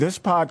This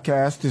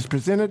podcast is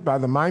presented by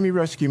the Miami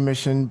Rescue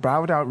Mission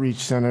Broward Outreach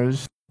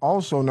Centers,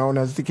 also known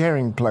as The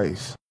Caring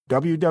Place.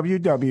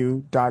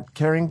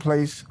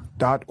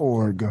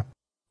 www.caringplace.org.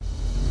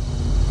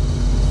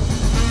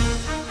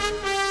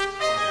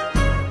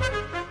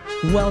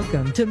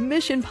 Welcome to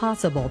Mission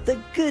Possible, the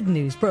good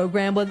news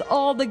program with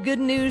all the good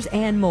news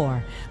and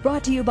more.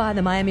 Brought to you by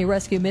the Miami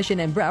Rescue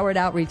Mission and Broward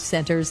Outreach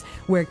Centers,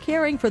 where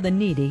caring for the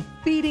needy,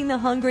 feeding the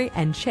hungry,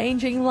 and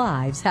changing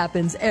lives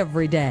happens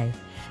every day.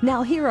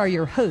 Now here are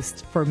your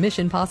hosts for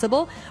Mission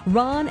Possible,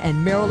 Ron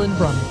and Marilyn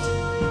Brummett.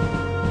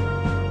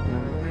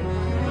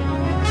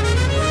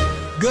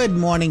 Good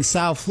morning,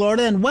 South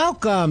Florida, and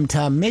welcome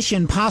to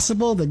Mission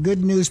Possible, the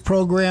good news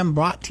program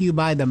brought to you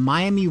by the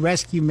Miami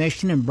Rescue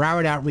Mission and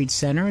Broward Outreach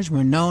Centers.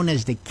 We're known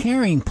as the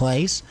Caring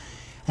Place,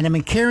 and I've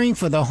been caring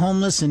for the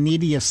homeless and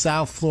needy of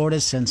South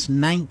Florida since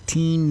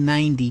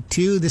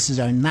 1992. This is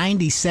our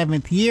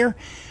 97th year.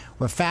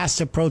 We're fast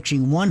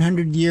approaching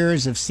 100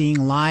 years of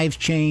seeing lives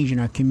change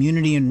and our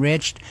community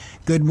enriched.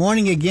 Good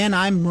morning again.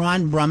 I'm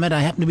Ron Brummett.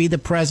 I happen to be the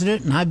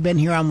president, and I've been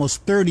here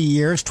almost 30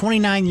 years,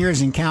 29 years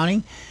and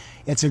counting.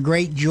 It's a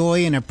great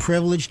joy and a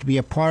privilege to be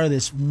a part of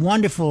this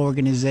wonderful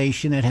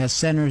organization that has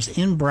centers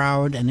in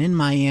Broward and in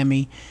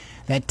Miami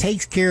that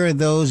takes care of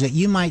those that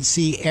you might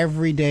see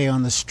every day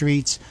on the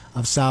streets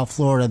of South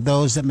Florida,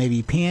 those that may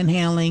be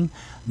panhandling,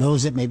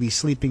 those that may be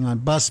sleeping on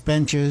bus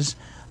benches,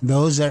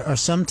 those that are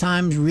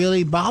sometimes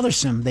really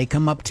bothersome. They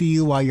come up to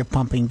you while you're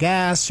pumping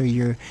gas or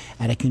you're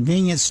at a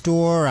convenience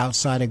store or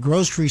outside a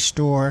grocery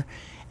store,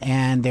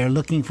 and they're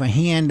looking for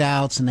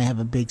handouts and they have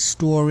a big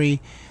story.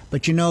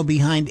 But you know,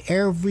 behind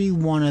every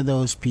one of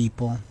those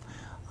people,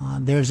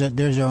 there's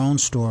their own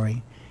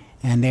story,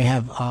 and they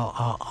have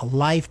a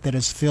life that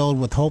is filled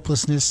with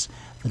hopelessness.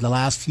 For the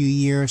last few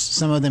years,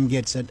 some of them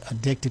get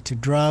addicted to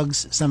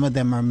drugs. Some of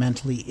them are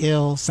mentally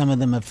ill. Some of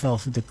them have fell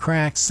through the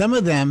cracks. Some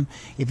of them,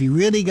 if you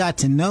really got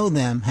to know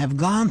them, have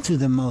gone through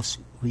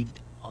the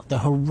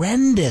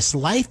horrendous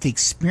life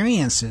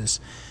experiences.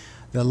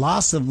 The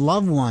loss of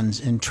loved ones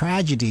and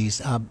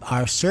tragedies,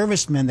 our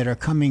servicemen that are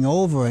coming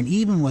over, and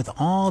even with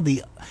all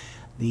the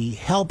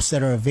helps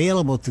that are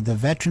available to the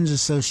veterans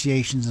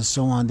associations and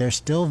so on, there's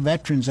still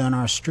veterans on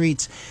our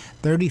streets.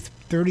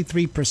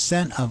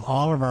 33% of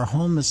all of our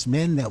homeless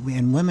men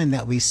and women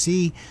that we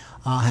see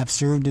have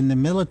served in the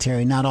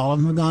military. Not all of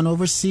them have gone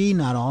overseas.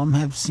 Not all of them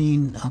have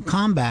seen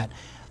combat.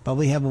 But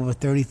we have over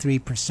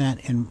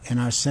 33% in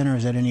our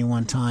centers at any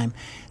one time.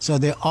 So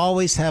they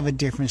always have a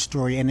different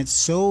story, and it's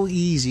so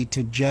easy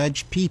to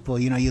judge people.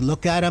 You know, you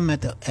look at them at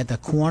the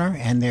corner,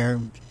 and they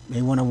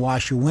want to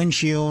wash your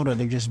windshield, or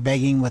they're just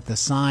begging with the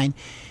sign,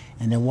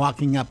 and they're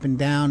walking up and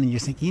down, and you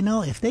think, you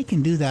know, if they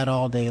can do that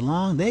all day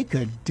long, they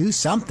could do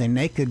something.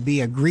 They could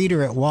be a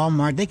greeter at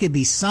Walmart. They could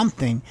be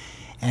something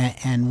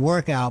and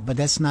work out, but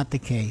that's not the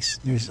case.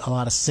 There's a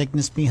lot of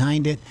sickness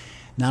behind it.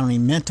 Not only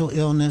mental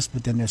illness,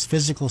 but then there's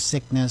physical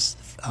sickness,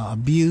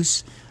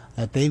 abuse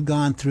that they've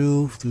gone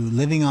through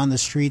living on the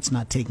streets,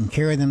 not taking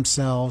care of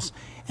themselves,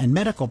 and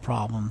medical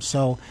problems.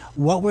 So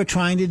what we're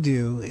trying to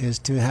do is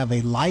to have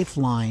a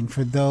lifeline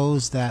for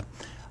those that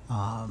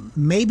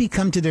maybe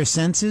come to their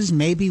senses,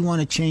 maybe want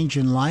to change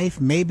in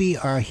life, maybe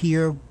are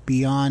here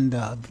beyond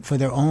for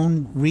their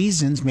own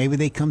reasons. Maybe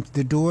they come to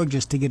the door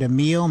just to get a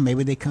meal.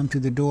 Maybe they come to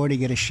the door to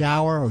get a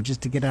shower, or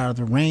just to get out of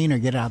the rain or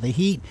get out of the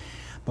heat.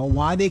 But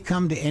why they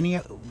come to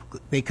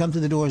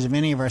the doors of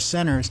any of our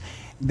centers,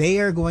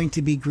 they are going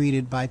to be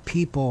greeted by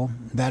people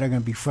that are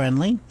going to be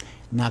friendly,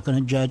 not going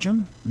to judge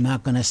them,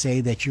 not going to say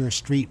that you're a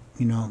street,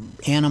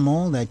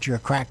 animal, that you're a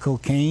crack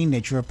cocaine,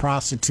 that you're a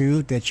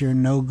prostitute, that you're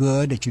no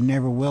good, that you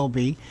never will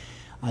be.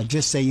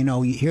 Just say,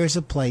 here's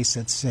a place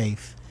that's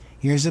safe.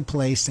 Here's a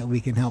place that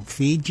we can help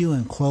feed you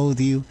and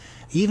clothe you,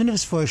 even if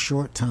it's for a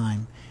short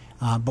time.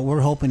 But we're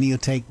hoping you'll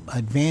take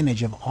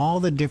advantage of all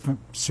the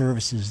different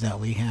services that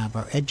we have,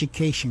 our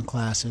education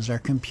classes, our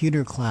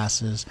computer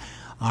classes,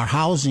 our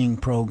housing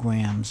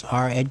programs,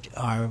 our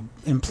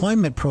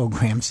employment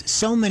programs,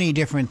 so many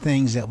different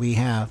things that we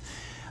have,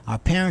 our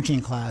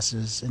parenting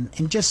classes,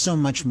 and just so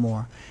much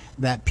more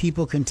that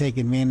people can take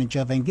advantage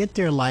of and get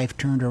their life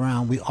turned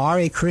around. We are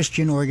a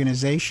Christian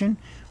organization.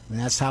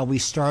 That's how we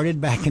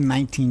started back in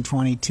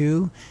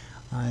 1922.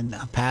 And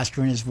a pastor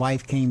and his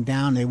wife came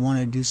down. They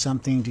wanted to do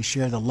something to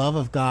share the love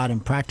of God in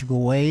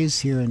practical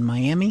ways here in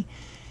Miami.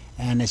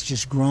 And it's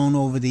just grown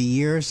over the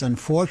years.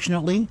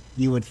 Unfortunately,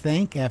 you would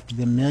think after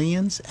the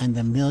millions and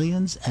the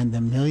millions and the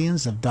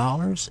millions of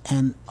dollars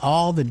and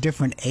all the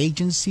different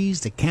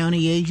agencies, the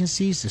county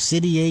agencies, the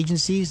city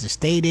agencies, the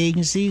state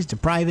agencies, the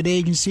private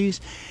agencies,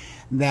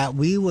 that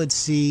we would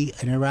see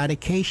an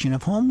eradication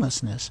of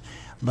homelessness.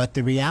 But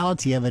the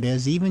reality of it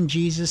is, even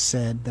Jesus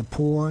said, the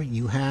poor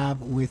you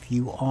have with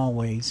you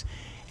always.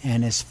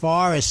 And as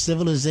far as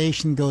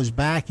civilization goes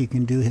back, you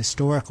can do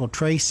historical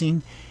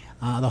tracing.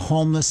 The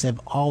homeless have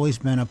always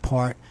been a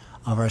part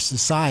of our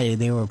society.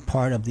 They were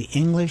part of the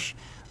English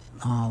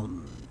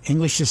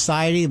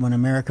society when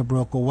America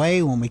broke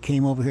away, when we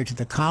came over here to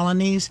the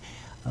colonies.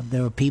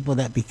 There were people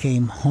that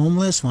became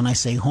homeless. When I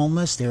say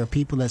homeless, there were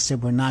people that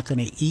said, we're not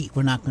going to eat,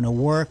 we're not going to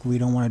work, we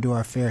don't want to do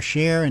our fair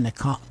share. And the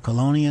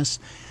colonialists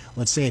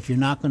would say, if you're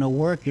not going to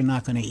work, you're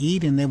not going to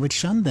eat. And they would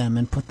shun them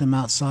and put them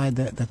outside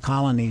the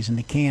colonies and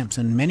the camps.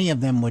 And many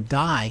of them would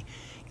die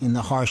in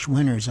the harsh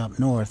winters up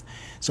north.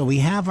 So we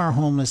have our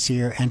homeless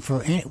here. And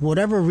for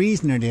whatever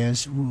reason it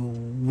is,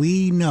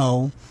 we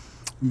know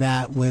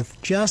that with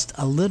just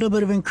a little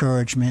bit of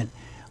encouragement,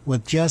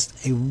 with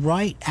just a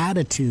right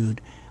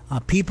attitude,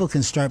 people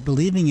can start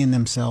believing in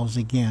themselves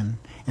again.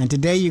 And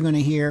today you're going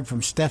to hear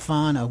from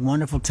Stefan a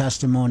wonderful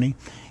testimony.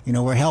 You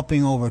know, we're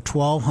helping over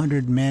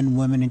 1,200 men,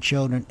 women, and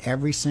children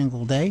every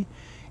single day.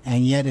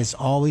 And yet it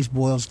always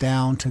boils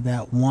down to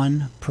that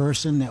one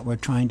person that we're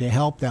trying to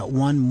help, that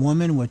one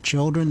woman with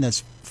children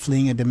that's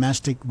fleeing a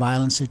domestic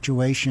violence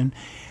situation.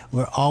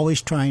 We're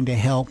always trying to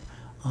help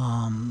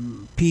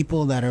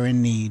people that are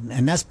in need.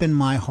 And that's been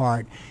my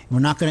heart.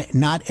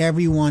 Not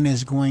everyone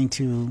is going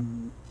to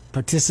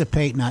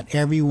participate. Not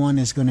everyone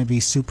is going to be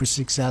super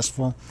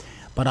successful.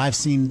 But I've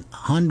seen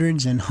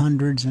hundreds and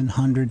hundreds and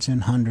hundreds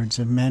and hundreds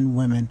of men,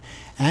 women,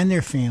 and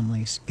their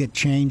families get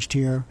changed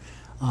here,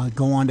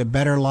 go on to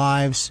better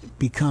lives,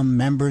 become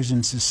members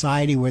in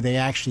society where they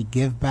actually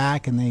give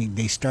back, and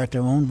they start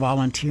their own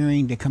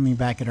volunteering. They're coming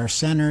back at our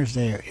centers.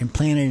 They're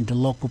implanted into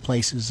local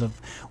places of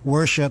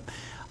worship.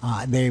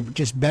 They're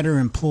just better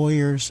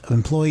employees,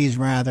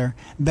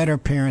 better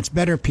parents,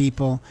 better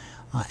people.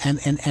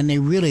 And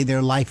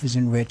their life is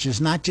enriched.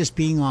 It's not just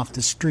being off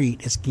the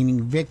street. It's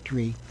gaining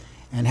victory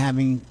and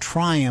having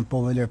triumph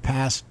over their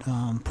past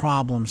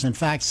problems. In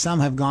fact,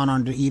 some have gone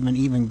on to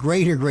even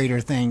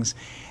greater things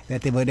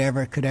that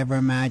they could ever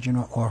imagine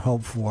or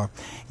hope for.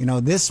 You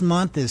know, this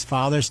month is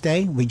Father's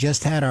Day. We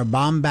just had our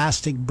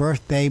bombastic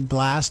birthday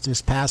blast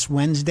this past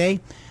Wednesday.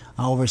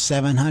 Over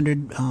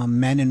 700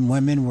 men and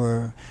women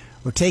were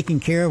taken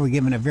care of. We're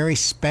given a very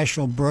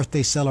special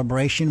birthday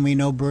celebration. We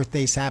know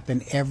birthdays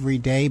happen every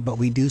day, but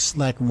we do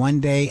select one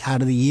day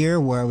out of the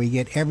year where we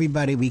get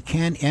everybody we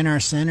can in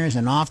our centers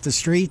and off the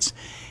streets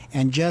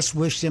and just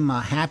wish them a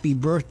happy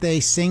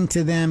birthday, sing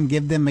to them,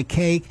 give them a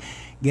cake,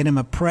 get them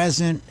a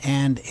present,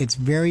 and it's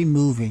very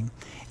moving.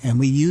 And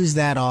we use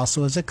that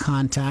also as a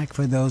contact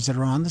for those that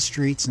are on the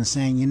streets and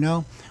saying, you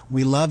know,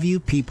 we love you,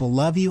 people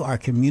love you, our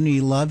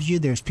community loves you,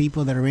 there's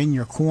people that are in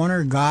your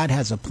corner, God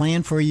has a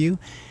plan for you.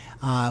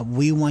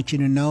 We want you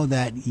to know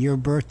that your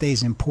birthday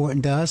is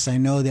important to us. I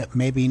know that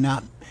maybe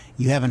not,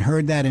 you haven't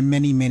heard that in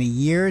many, many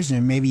years,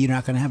 and maybe you're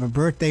not going to have a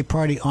birthday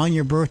party on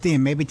your birthday,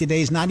 and maybe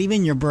today's not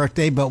even your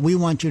birthday, but we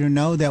want you to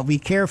know that we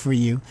care for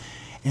you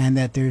and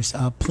that there's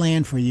a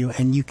plan for you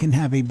and you can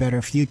have a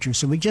better future.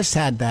 So we just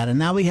had that, and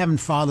now we're having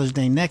Father's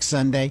Day next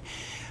Sunday.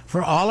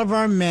 For all of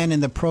our men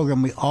in the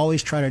program, we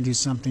always try to do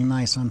something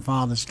nice on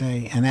Father's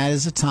Day, and that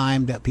is a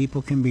time that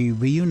people can be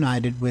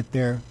reunited with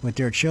their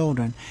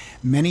children.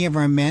 Many of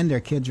our men, their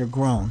kids are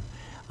grown.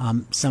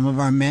 Some of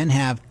our men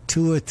have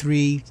 2 or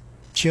 3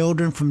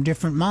 children from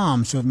different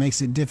moms, so it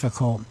makes it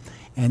difficult.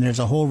 And there's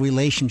a whole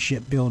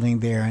relationship building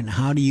there. And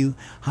how do you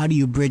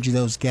bridge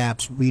those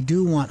gaps? We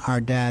do want our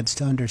dads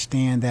to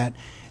understand that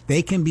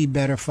they can be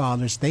better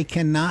fathers. They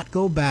cannot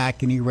go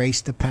back and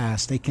erase the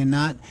past. They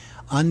cannot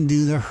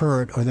undo the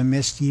hurt or the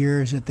missed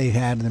years that they've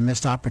had, the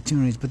missed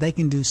opportunities, but they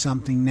can do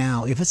something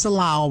now if it's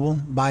allowable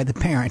by the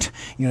parent,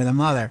 the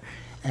mother,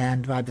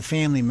 and by the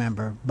family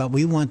member. But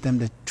we want them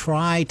to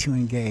try to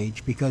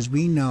engage because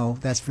we know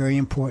that's very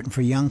important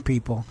for young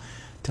people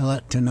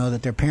to know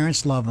that their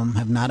parents love them,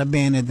 have not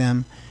abandoned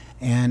them,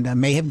 and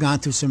may have gone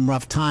through some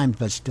rough times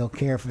but still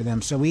care for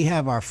them. So we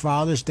have our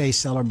Father's Day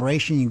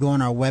celebration. You can go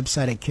on our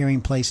website at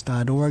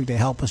caringplace.org to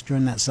help us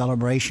during that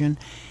celebration.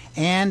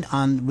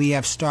 And we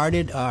have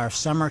started our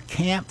summer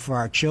camp for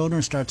our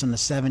children. Starts on the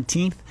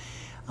 17th.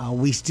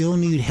 We still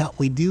need help.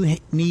 We do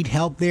need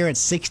help there.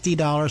 It's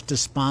 $60 to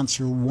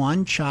sponsor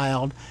one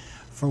child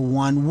for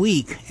 1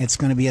 week. It's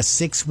going to be a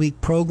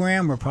 6-week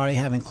program. We're probably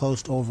having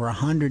close to over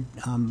 100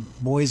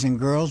 boys and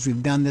girls.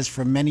 We've done this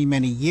for many,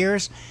 many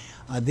years.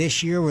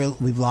 This year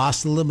we've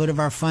lost a little bit of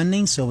our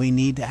funding, so we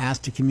need to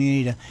ask the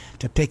community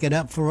to pick it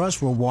up for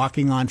us. We're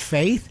walking on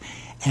faith,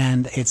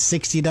 and it's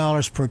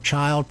 $60 per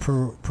child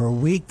per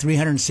week,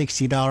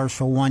 $360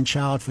 for one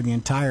child for the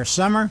entire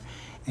summer.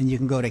 And you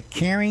can go to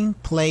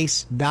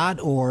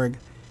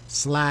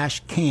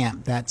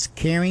caringplace.org/camp. That's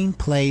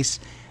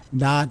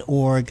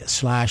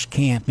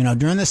caringplace.org/camp.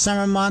 During the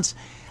summer months,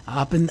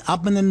 up in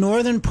the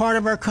northern part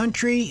of our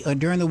country,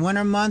 during the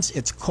winter months,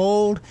 it's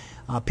cold.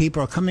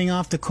 People are coming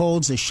off the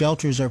colds. The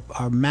shelters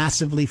are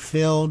massively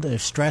filled. They're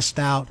stressed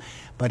out.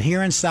 But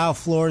here in South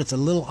Florida, it's a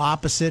little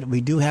opposite. We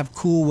do have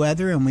cool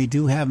weather, and we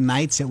do have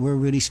nights that we're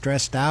really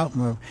stressed out,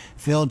 and we're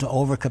filled to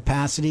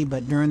overcapacity.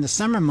 But during the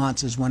summer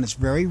months is when it's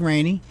very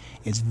rainy,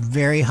 it's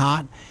very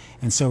hot,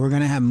 and so we're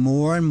going to have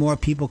more and more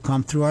people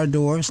come through our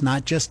doors,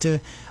 not just to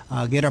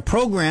get a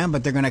program,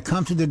 but they're going to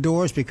come through the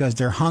doors because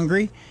they're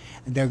hungry.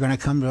 They're going to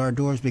come to our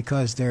doors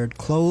because their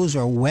clothes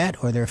are wet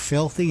or they're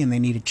filthy and they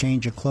need a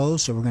change of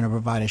clothes, so we're going to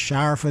provide a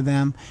shower for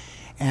them.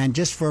 and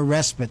just for a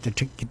respite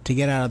to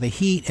get out of the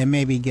heat and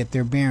maybe get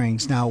their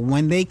bearings. Now,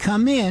 when they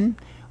come in,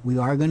 we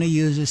are going to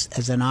use this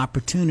as an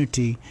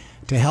opportunity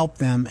to help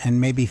them and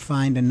maybe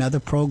find another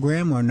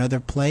program or another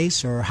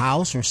place or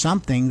house or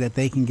something that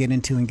they can get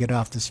into and get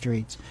off the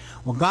streets.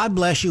 Well, God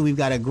bless you. We've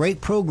got a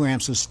great program,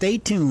 so stay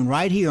tuned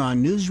right here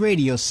on News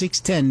Radio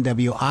 610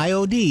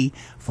 WIOD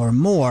for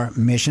more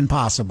Mission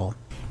Possible.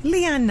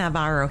 Leanne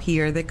Navarro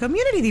here, the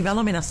Community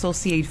Development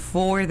Associate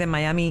for the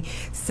Miami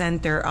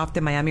Center of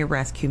the Miami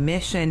Rescue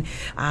Mission.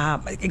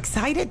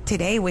 Excited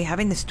today. We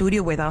have in the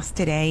studio with us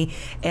today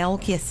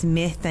Elkia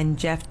Smith and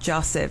Jeff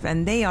Joseph,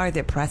 and they are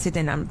the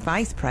president and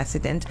vice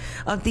president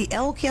of the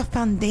Elkia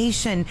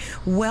Foundation.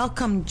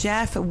 Welcome,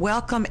 Jeff.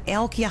 Welcome,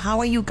 Elkia. How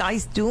are you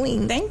guys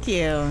doing? Thank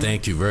you.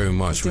 Thank you very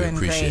much. We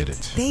appreciate it.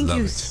 Thank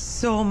you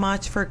so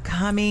much for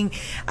coming.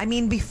 I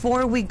mean,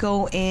 before we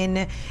go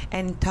in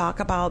and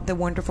talk about the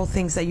wonderful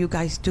things that you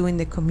guys do in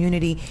the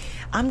community,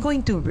 I'm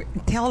going to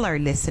tell our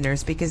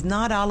listeners, because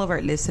not all of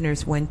our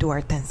listeners went to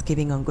our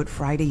Thanksgiving on Good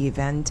Friday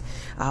event.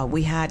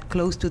 We had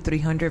close to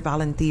 300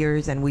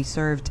 volunteers, and we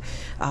served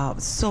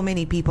so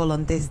many people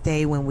on this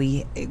day when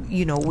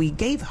we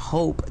gave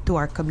hope to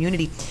our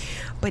community.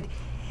 But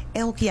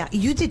Elkia,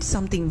 you did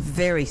something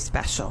very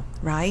special,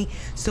 right?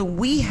 So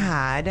we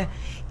had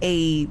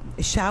a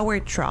shower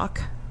truck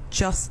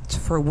just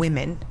for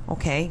women,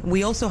 okay?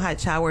 We also had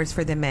showers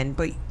for the men,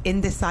 but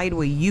in the side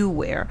where you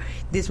were,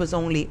 this was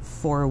only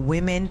for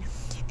women.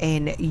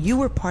 And you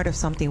were part of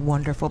something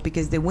wonderful,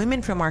 because the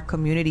women from our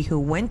community who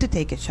went to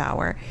take a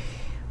shower,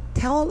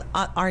 tell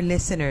our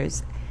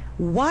listeners,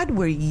 what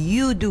were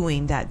you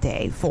doing that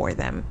day for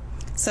them?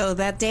 So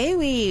that day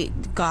we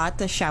got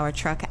the shower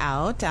truck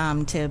out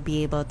to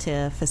be able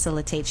to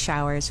facilitate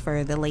showers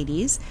for the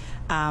ladies.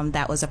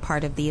 That was a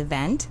part of the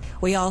event.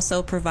 We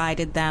also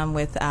provided them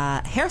with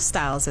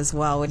hairstyles as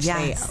well, which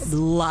they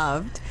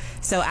loved.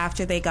 So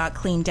after they got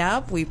cleaned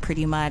up, we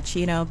pretty much,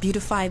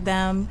 beautified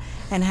them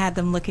and had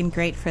them looking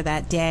great for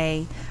that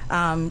day,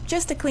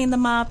 just to clean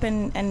them up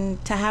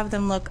and to have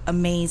them look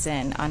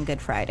amazing on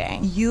Good Friday.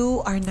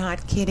 You are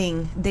not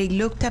kidding. They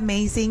looked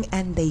amazing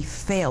and they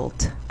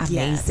felt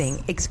amazing.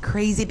 Yes. It's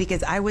crazy,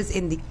 because I was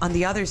on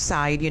the other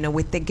side,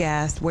 with the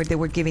guests where they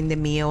were giving the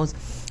meals.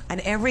 And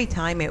every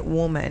time a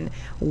woman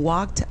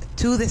walked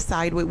to the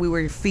side where we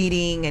were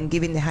feeding and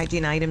giving the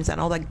hygiene items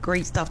and all that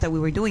great stuff that we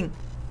were doing,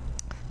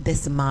 the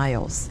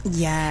smiles,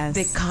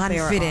 the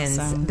confidence,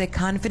 awesome. The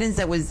confidence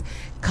that was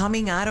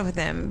coming out of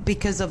them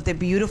because of the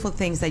beautiful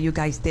things that you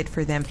guys did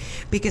for them.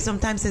 Because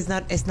sometimes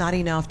it's not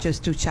enough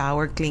just to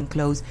shower, clean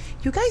clothes.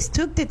 You guys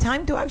took the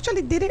time to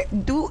actually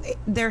do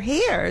their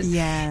hairs,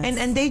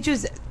 and they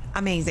just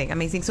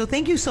amazing. So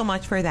thank you so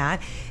much for that.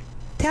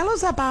 Tell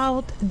us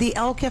about the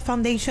Elkia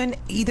Foundation,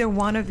 either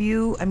one of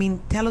you. I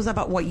mean, tell us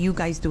about what you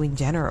guys do in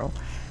general.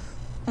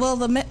 Well,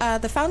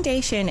 the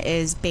foundation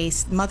is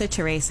based. Mother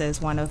Teresa is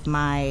one of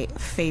my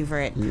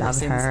favorite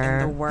persons in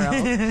the world,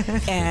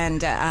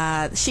 and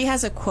she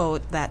has a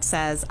quote that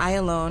says, "I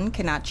alone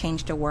cannot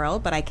change the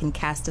world, but I can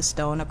cast a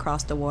stone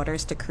across the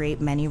waters to create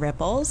many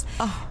ripples."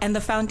 And the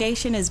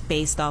foundation is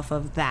based off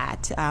of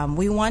that.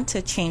 We want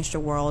to change the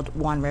world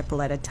one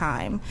ripple at a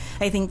time.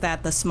 I think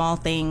that the small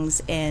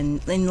things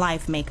in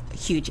life make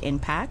huge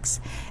impacts,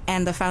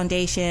 and the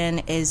foundation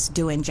is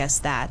doing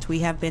just that.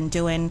 We have been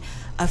doing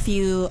a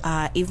few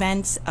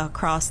events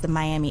across the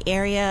Miami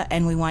area,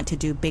 and we want to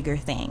do bigger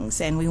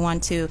things, and we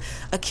want to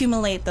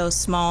accumulate those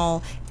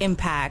small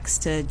impacts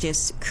to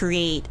just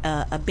create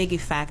a big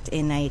effect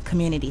in a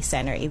community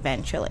center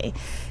eventually.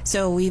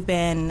 So we've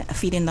been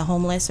feeding the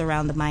homeless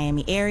around the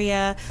Miami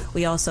area.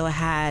 We also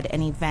had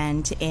an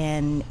event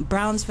in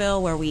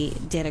Brownsville where we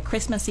did a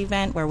Christmas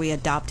event where we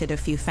adopted a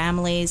few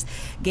families,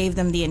 gave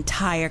them the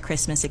entire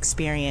Christmas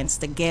experience,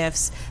 the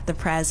gifts, the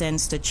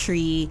presents, the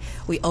tree.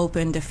 We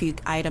opened a few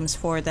items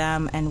for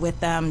them, and with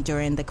them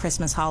during the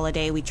Christmas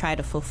holiday, we try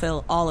to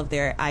fulfill all of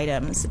their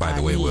items. By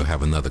the way, we'll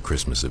have another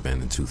Christmas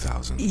event in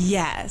 2019.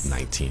 Yes.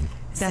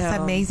 That's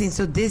amazing.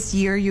 So this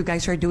year you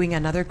guys are doing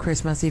another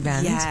Christmas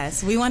event.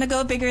 Yes. We want to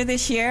go bigger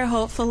this year,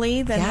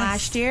 hopefully, than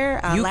last year.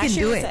 You last can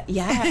year do it.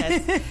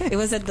 Yes. It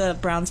was at the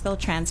Brownsville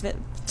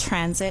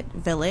Transit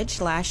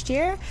Village last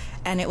year,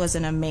 and it was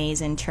an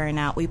amazing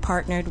turnout. We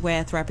partnered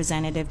with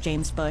Representative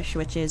James Bush,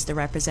 which is the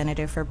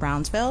representative for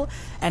Brownsville,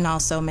 and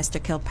also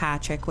Mr.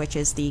 Kilpatrick, which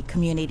is the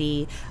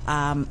community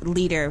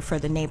leader for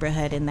the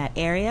neighborhood in that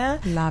area.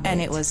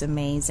 And it was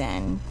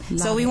amazing.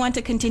 So we want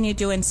to continue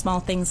doing small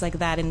things like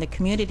that in the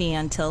community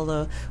until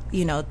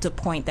the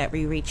point that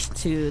we reach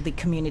to the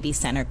community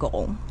center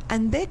goal.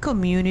 And the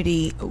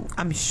community,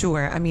 I'm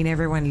sure,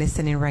 everyone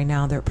listening right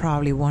now, they're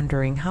probably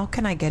wondering, how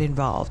can I get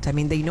involved?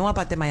 They know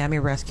about the Miami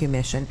Rescue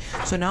Mission,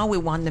 so now we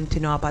want them to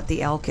know about the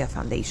Elkia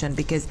Foundation,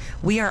 because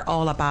we are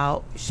all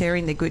about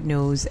sharing the good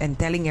news and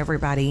telling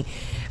everybody,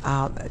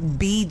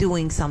 be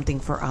doing something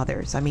for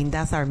others.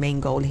 That's our main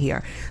goal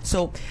here.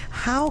 So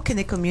how can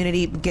the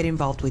community get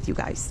involved with you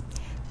guys?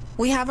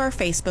 We have our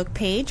Facebook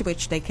page,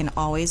 which they can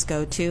always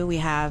go to.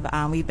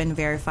 We've been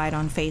verified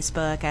on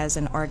Facebook as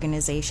an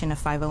organization, a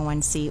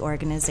 501c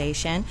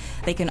organization.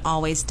 They can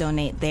always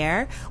donate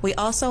there. We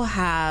also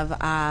have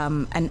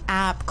an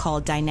app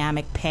called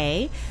Dynamic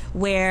Pay,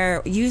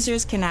 where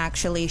users can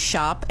actually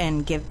shop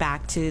and give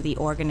back to the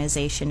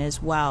organization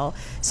as well.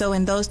 So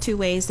in those two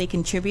ways, they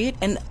contribute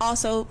and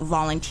also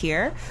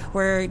volunteer.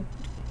 We're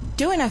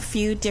doing a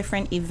few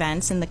different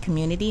events in the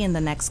community in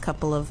the next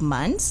couple of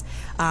months,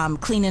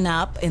 cleaning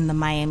up in the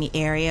Miami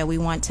area. We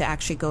want to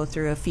actually go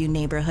through a few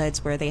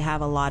neighborhoods where they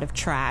have a lot of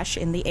trash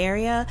in the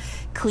area,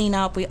 clean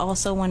up. We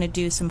also want to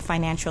do some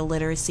financial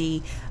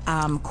literacy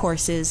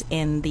courses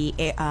in the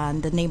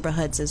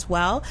neighborhoods as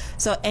well.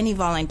 So any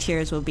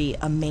volunteers will be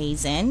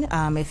amazing.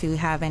 If you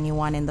have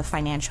anyone in the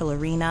financial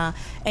arena,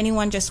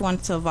 anyone just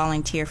wants to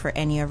volunteer for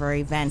any of our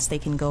events, they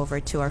can go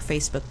over to our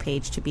Facebook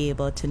page to be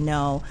able to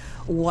know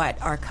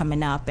what are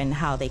coming up and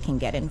how they can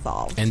get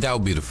involved. And that will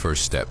be the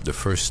first step. The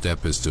first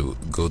step is to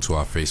go to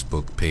our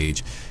Facebook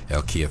page,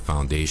 Elkia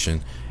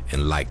Foundation,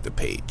 and like the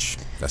page.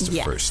 That's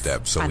the first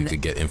step. So we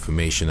could get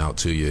information out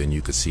to you, and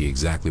you could see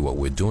exactly what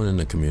we're doing in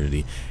the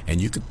community, and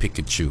you could pick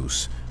and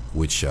choose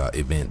which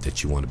event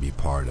that you want to be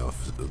part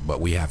of. But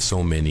we have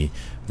so many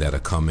that are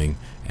coming,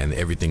 and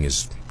everything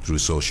is through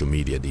social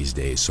media these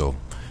days. So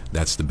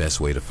that's the best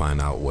way to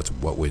find out what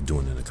we're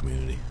doing in the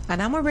community.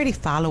 And I'm already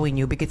following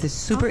you because it's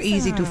super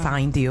easy to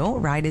find you,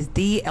 right? It's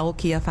the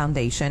Elkia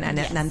Foundation, and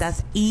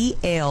that's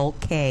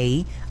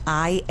ELKIA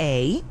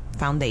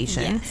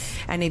Foundation. Yes.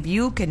 And if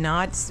you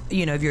cannot,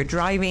 if you're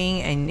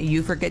driving and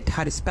you forget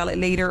how to spell it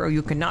later, or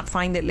you cannot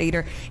find it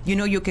later,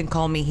 you can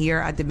call me here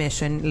at the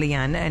Mission,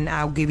 Leanne, and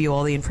I'll give you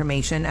all the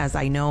information, as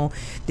I know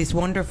these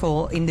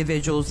wonderful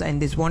individuals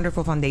and this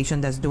wonderful foundation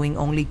that's doing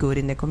only good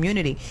in the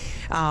community.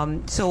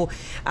 So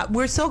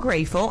we're so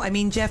grateful. I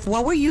mean, Jeff,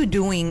 what were you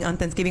doing on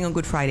Thanksgiving on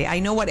Good Friday?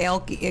 I know what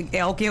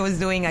Elkia was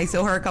doing. I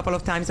saw her a couple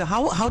of times. So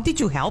how did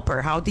you help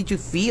her? How did you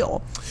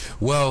feel?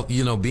 Well,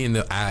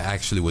 I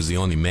actually was the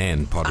only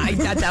man part of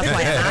that's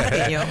why I'm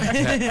asking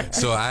you.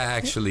 So I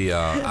actually,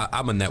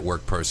 I'm a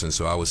network person,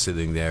 so I was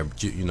sitting there,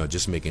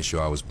 just making sure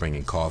I was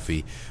bringing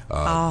coffee to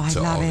all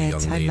the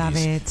young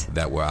ladies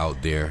that were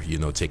out there,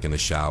 taking a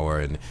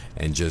shower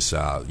and just,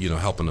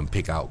 helping them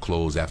pick out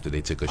clothes after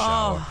they took a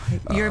shower.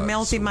 Oh, you're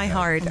melting my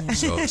heart.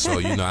 So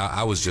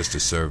I was just a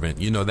servant.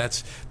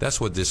 That's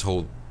what this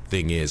whole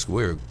thing is.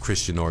 We're a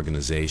Christian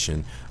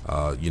organization.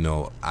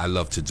 I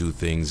love to do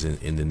things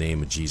in the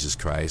name of Jesus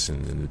Christ,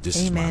 and this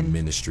is my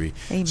ministry.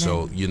 Amen.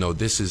 So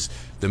this is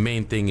the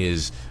main thing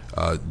is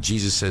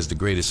Jesus says the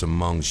greatest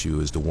amongst you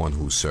is the one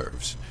who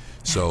serves.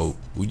 So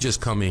we just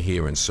come in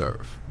here and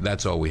serve.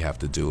 That's all we have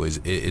to do.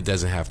 It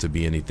doesn't have to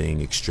be anything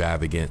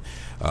extravagant.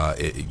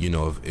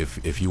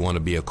 If you want to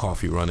be a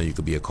coffee runner, you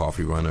could be a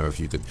coffee runner. If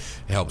you could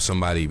help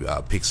somebody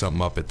pick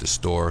something up at the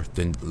store,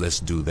 then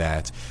let's do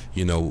that.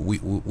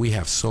 We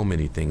have so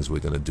many things we're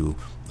going to do.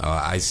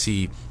 I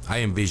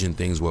envision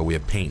things where we're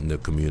painting the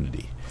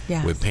community.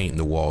 Yes. We're painting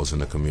the walls in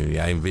the community.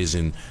 I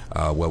envision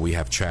where we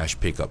have trash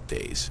pickup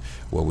days,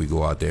 where we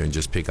go out there and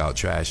just pick out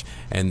trash.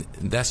 And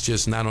that's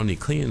just not only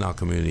cleaning our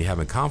community,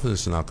 having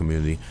confidence in our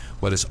community,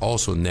 but it's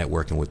also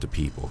networking with the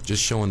people,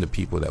 just showing the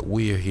people that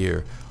we are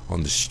here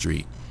on the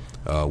street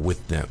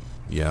with them.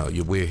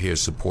 We're here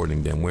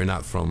supporting them. We're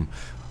not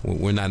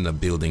in a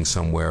building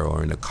somewhere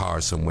or in a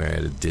car somewhere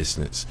at a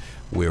distance.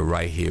 We're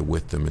right here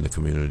with them in the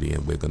community,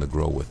 and we're going to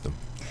grow with them.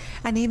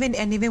 And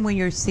even when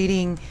you're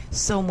sitting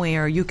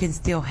somewhere, you can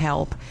still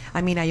help.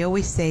 I mean, I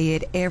always say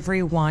it,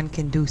 everyone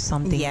can do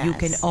something. Yes. You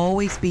can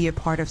always be a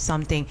part of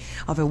something,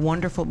 of a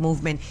wonderful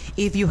movement,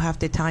 if you have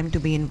the time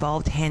to be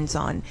involved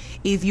hands-on,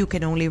 if you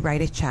can only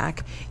write a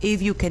check,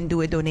 if you can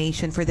do a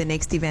donation for the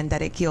next event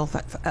that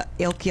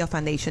Elkia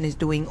Foundation is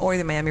doing, or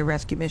the Miami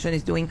Rescue Mission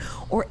is doing,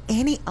 or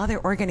any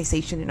other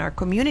organization in our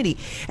community.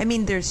 I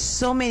mean, there's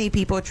so many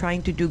people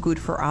trying to do good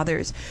for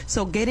others.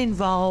 So get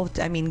involved.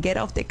 I mean, get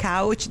off the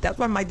couch. That's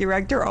what my director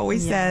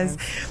always says.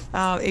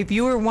 If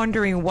you were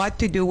wondering what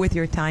to do with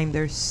your time,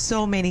 there's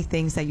so many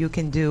things that you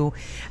can do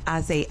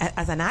as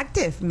an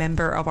active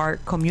member of our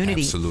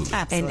community. Absolutely.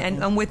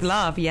 And with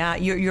love.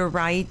 You're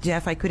right,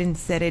 Jeff. I couldn't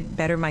said it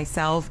better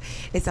myself.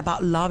 It's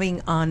about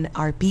loving on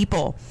our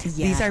people. Yes.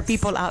 These are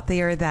people out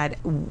there that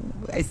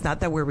it's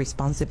not that we're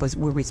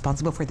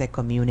responsible for the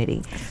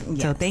community.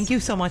 Yes. So thank you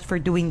so much for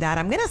doing that.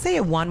 I'm going to say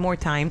it one more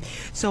time.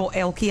 So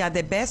Elkia,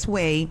 the best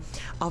way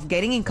of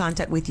getting in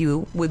contact with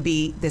you would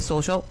be the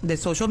social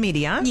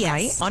media,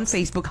 right? On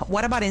Facebook.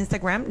 What about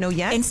Instagram? No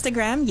yet?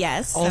 Instagram,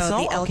 yes. Also, so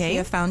the okay.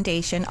 Elkia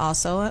Foundation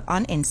also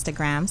on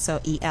Instagram. So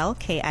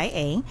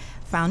ELKIA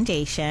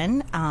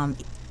Foundation.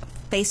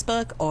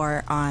 Facebook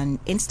or on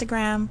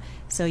Instagram.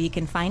 So you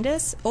can find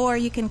us, or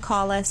you can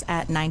call us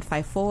at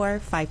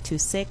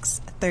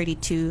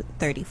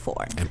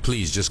 954-526-3234. And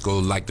please just go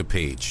like the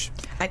page.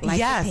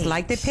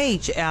 Like the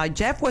page.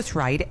 Jeff was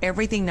right.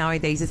 Everything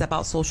nowadays is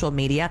about social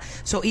media.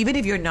 So even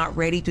if you're not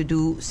ready to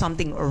do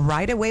something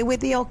right away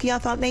with the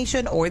Elkia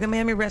Foundation or the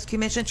Miami Rescue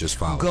Mission, just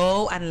follow.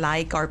 Go and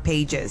like our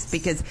pages,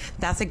 because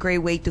that's a great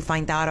way to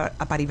find out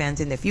about events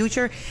in the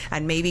future.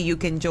 And maybe you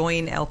can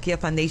join Elkia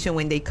Foundation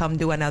when they come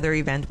do another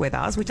event with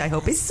us, which I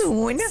hope is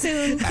soon.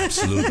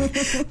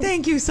 Absolutely.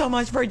 Thank you so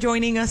much for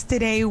joining us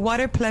today. What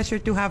a pleasure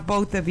to have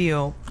both of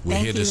you. We're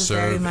here to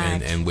serve,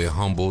 much. and we're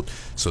humbled.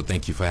 So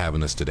thank you for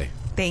having us today.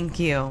 Thank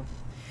you.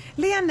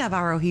 Leanne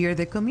Navarro here,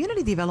 the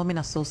Community Development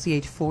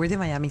Associate for the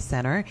Miami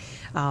Center.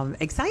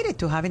 Excited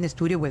to have in the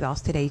studio with us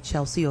today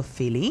Chelsea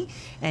O'Philly.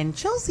 And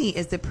Chelsea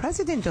is the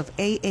president of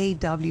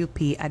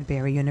AAWP at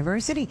Barry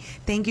University.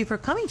 Thank you for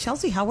coming,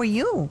 Chelsea. How are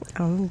you?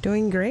 I'm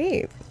doing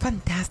great.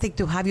 Fantastic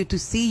to have you, to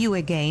see you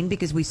again,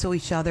 because we saw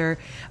each other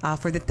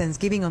for the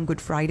Thanksgiving on Good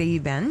Friday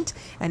event.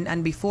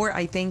 And before,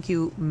 I thank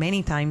you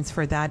many times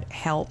for that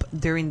help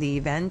during the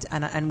event.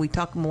 And we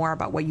talk more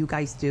about what you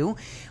guys do.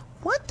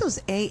 What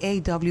does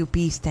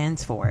AAWP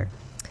stands for?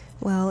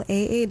 Well,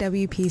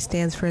 AAWP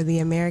stands for the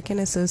American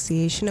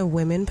Association of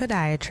Women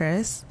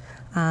Podiatrists.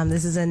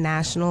 This is a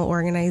national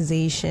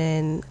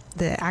organization.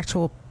 The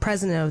actual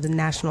president of the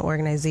national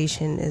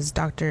organization is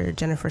Dr.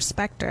 Jennifer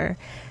Spector,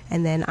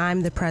 and then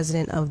I'm the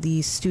president of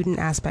the student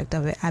aspect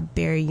of it at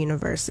Barry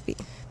University.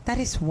 That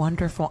is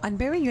wonderful. And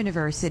Barry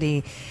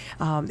University,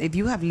 if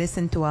you have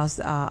listened to us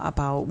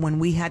about when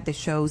we had the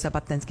shows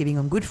about Thanksgiving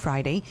on Good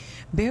Friday,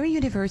 Barry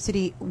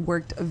University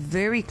worked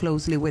very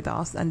closely with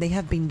us, and they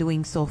have been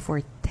doing so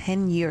for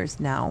 10 years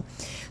now.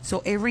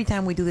 So every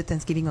time we do the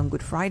Thanksgiving on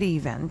Good Friday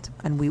event,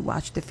 and we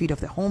watch the Feed of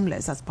the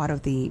Homeless as part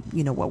of the,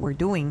 what we're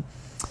doing.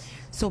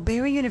 So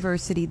Barry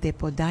University, the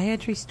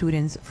podiatry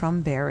students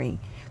from Barry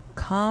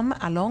come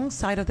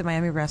alongside of the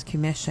Miami Rescue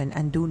Mission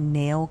and do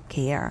nail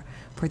care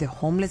for the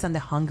homeless and the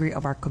hungry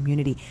of our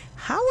community.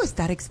 How was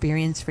that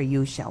experience for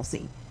you,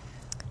 Chelsea?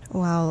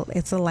 Well,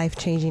 it's a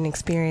life-changing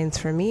experience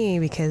for me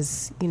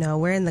because,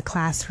 we're in the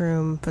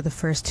classroom for the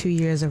first 2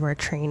 years of our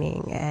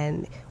training,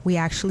 and we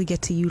actually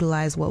get to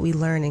utilize what we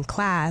learn in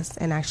class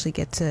and actually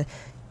get to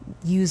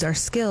use our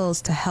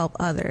skills to help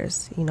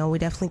others. We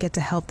definitely get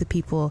to help the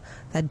people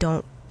that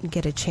don't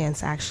get a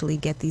chance to actually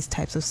get these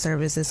types of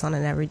services on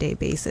an everyday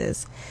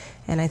basis.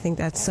 And I think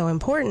that's so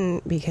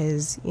important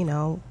because,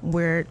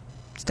 we're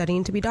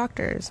studying to be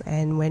doctors.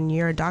 And when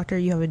you're a doctor,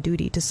 you have a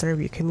duty to serve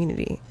your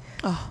community.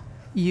 Oh,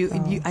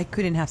 I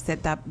couldn't have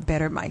said that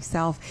better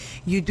myself.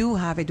 You do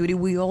have a duty.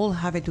 We all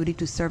have a duty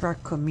to serve our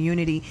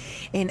community.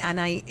 And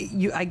I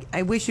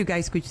wish you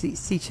guys could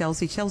see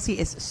Chelsea. Chelsea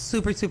is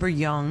super, super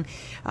young.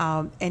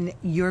 And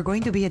you're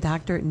going to be a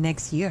doctor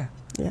next year.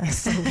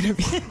 Yes, I'm gonna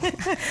be.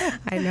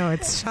 I know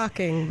it's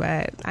shocking,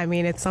 but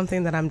it's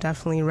something that I'm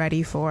definitely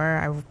ready for.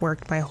 I've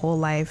worked my whole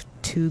life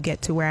to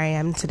get to where I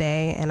am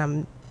today, and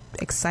I'm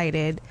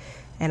excited,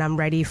 and I'm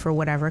ready for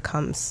whatever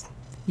comes.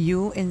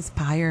 You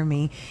inspire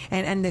me.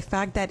 And the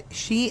fact that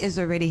she is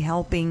already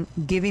helping,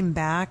 giving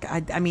back. I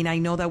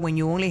know that when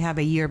you only have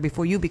a year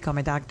before you become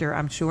a doctor,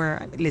 I'm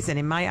sure, listen,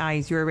 in my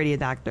eyes, you're already a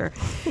doctor.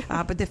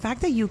 But the fact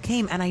that you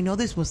came, and I know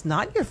this was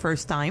not your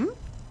first time.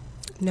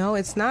 No,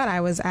 it's not.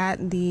 I was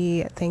at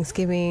the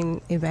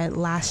Thanksgiving event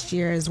last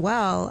year as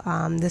well.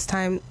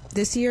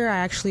 This year, I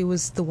actually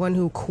was the one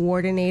who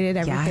coordinated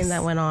everything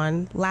that went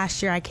on.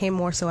 Last year, I came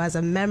more so as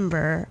a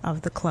member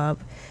of the club.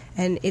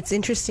 And it's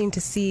interesting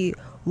to see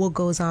what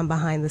goes on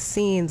behind the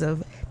scenes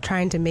of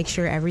trying to make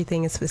sure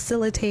everything is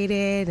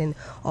facilitated and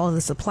all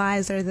the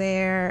supplies are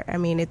there.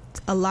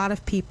 A lot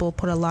of people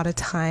put a lot of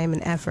time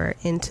and effort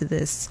into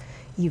this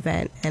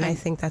event, and I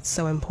think that's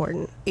so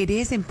important. It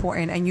is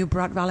important, and you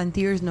brought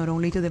volunteers not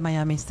only to the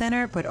Miami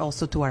Center but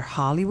also to our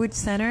Hollywood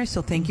Center,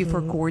 so thank you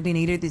for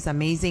coordinating this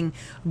amazing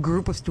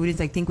group of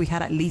students. I think we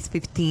had at least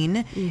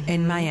 15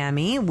 in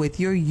Miami with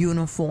your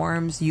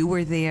uniforms. You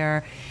were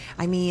there.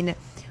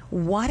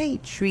 What a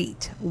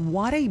treat,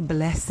 what a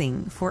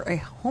blessing for a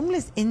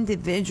homeless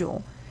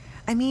individual.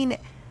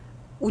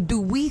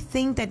 Do we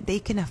think that they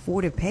can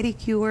afford a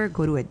pedicure,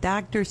 go to a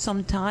doctor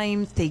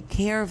sometimes, take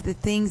care of the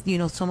things,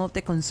 some of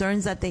the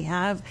concerns that they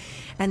have?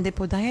 And the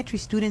podiatry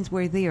students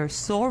were there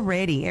so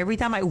ready. Every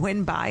time I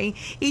went by,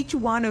 each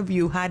one of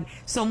you had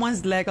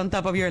someone's leg on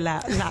top of your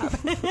lap.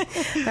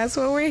 That's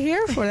what we're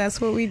here for. That's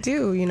what we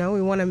do.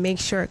 We want to make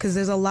sure, because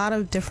there's a lot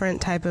of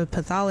different type of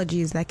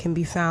pathologies that can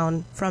be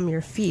found from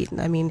your feet.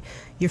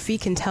 Your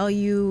feet can tell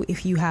you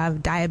if you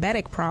have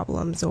diabetic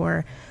problems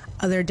or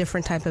other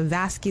different type of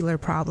vascular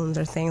problems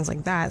or things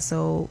like that.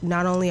 So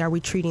not only are we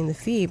treating the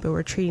feet, but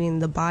we're treating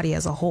the body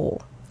as a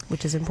whole.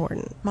 which is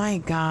important. My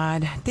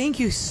God. Thank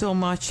you so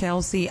much,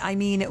 Chelsea. I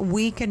mean,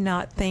 we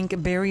cannot thank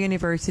Barry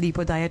University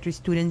podiatry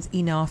students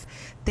enough.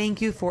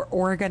 Thank you for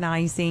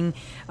organizing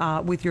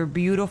with your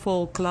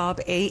beautiful club,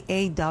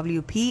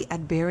 AAWP,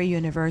 at Barry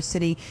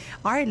University.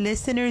 Our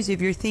listeners,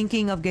 if you're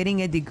thinking of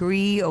getting a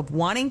degree, of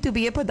wanting to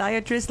be a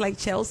podiatrist like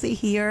Chelsea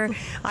here,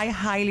 I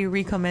highly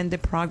recommend the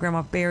program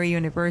of Barry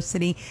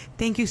University.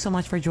 Thank you so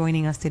much for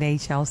joining us today,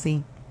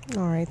 Chelsea.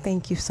 All right.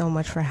 Thank you so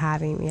much for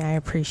having me. I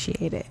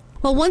appreciate it.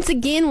 Well, once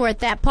again, we're at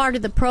that part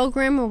of the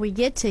program where we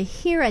get to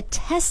hear a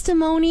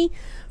testimony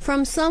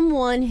from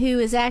someone who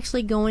is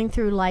actually going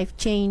through life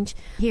change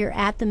here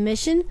at the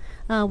mission.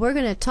 We're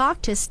going to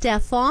talk to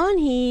Stefan.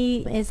 He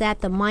is at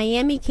the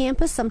Miami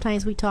campus.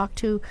 Sometimes we talk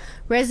to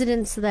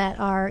residents that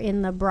are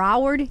in the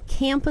Broward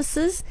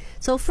campuses.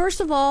 So first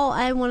of all,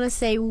 I want to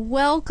say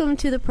welcome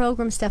to the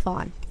program,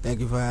 Stefan. Thank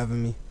you for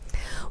having me.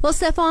 Well,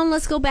 Stefan,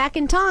 let's go back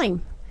in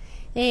time.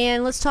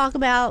 And let's talk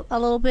about a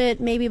little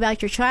bit maybe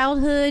about your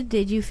childhood.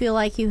 Did you feel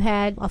like you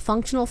had a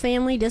functional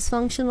family,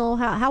 dysfunctional?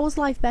 How was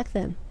life back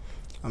then?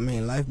 I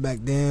mean, life back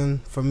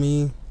then, for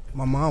me,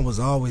 my mom was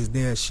always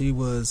there. She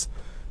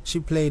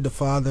played the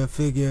father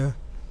figure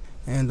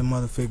and the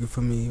mother figure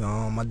for me.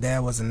 My dad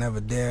wasn't never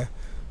there.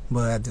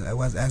 But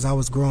as I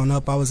was growing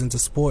up, I was into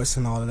sports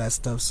and all of that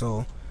stuff.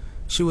 So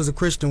she was a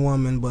Christian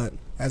woman, but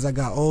as I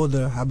got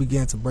older, I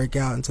began to break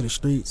out into the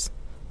streets,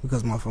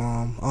 because my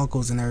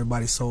uncles and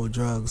everybody sold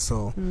drugs,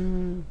 so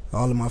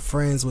all of my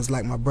friends was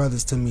like my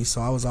brothers to me, so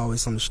I was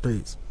always on the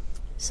streets.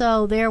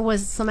 So there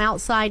was some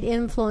outside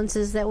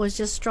influences that was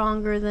just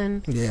stronger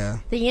than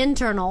the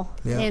internal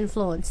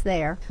influence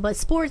there. But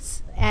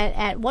sports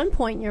at one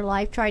point in your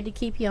life tried to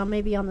keep you on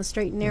the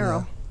straight and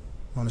narrow.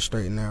 Yeah, on the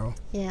straight and narrow.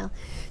 Yeah.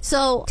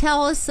 So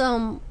tell us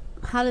where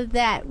did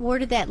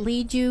that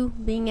lead you,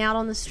 being out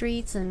on the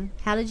streets, and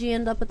how did you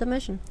end up at the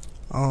mission?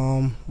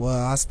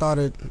 Well, I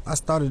started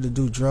to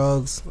do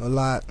drugs a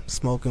lot,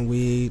 smoking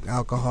weed,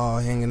 alcohol,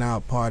 hanging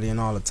out, partying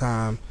all the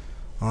time,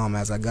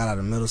 as I got out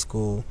of middle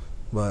school.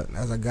 But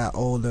as I got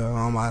older,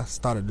 I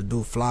started to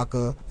do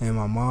flocka, and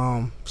my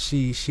mom,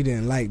 she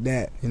didn't like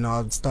that. You know,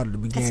 I started to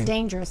begin. That's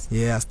dangerous.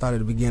 Yeah, I started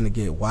to begin to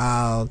get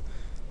wild,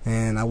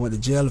 and I went to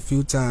jail a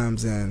few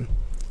times, and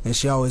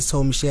she always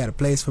told me she had a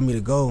place for me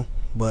to go,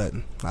 but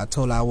I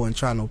told her I wouldn't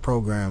try no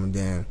program, and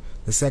then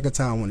the second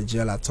time I went to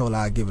jail, I told her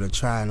I'd give it a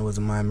try, and it was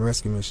a Miami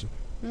Rescue Mission.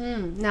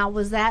 Now,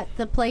 was that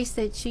the place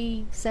that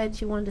she said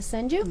she wanted to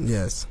send you?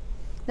 Yes.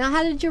 Now,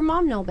 how did your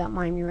mom know about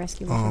Miami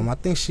Rescue Mission? I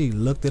think she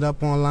looked it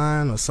up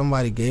online, or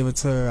somebody gave it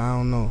to her. I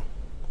don't know.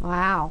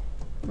 Wow.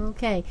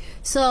 Okay.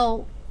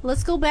 So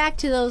let's go back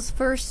to those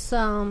first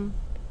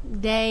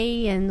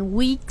day and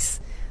weeks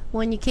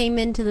when you came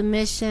into the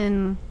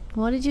mission.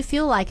 What did you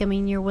feel like? I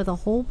mean, you're with a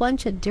whole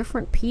bunch of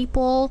different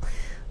people.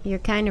 You're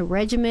kind of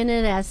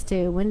regimented as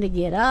to when to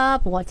get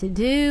up, what to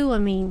do. I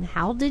mean,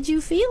 how did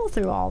you feel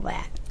through all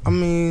that? I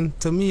mean,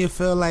 to me, it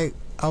felt like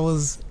I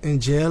was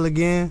in jail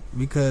again,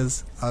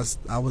 because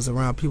I was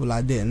around people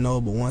I didn't know.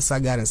 But once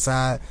I got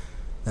inside,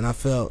 then it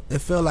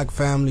felt like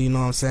family. You know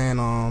what I'm saying?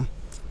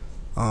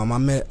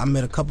 I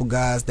met a couple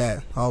guys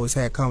that always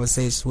had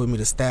conversations with me.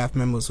 The staff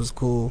members was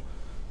cool,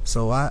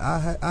 so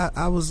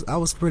I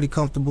was pretty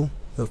comfortable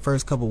the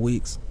first couple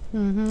weeks.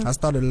 I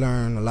started to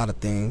learn a lot of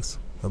things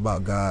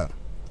about God.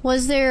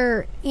 Was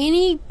there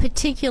any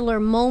particular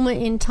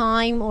moment in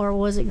time, or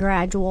was it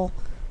gradual,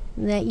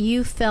 that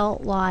you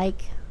felt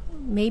like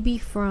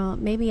maybe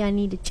I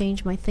need to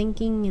change my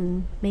thinking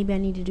and maybe I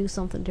need to do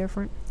something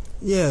different?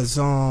 Yes.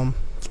 When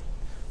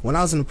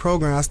I was in the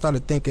program, I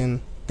started thinking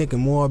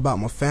more about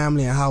my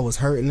family and how I was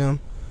hurting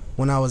them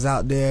when I was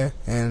out there,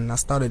 and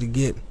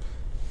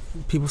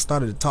people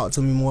started to talk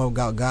to me more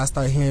about God. I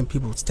started hearing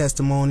people's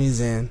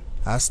testimonies, and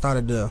I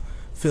started to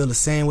feel the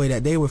same way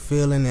that they were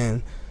feeling,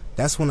 and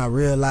that's when I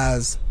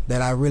realized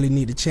that I really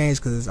need to change,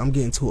 because I'm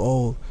getting too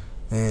old,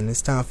 and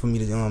it's time for me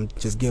to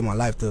just give my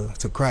life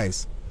to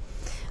Christ.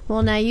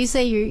 Well, now you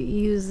say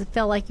you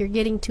felt like you're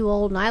getting too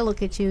old, and I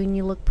look at you and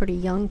you look pretty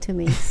young to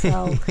me.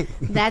 So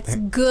that's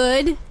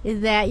good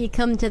that you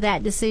come to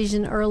that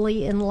decision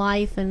early in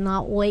life and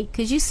not wait,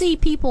 because you see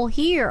people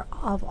here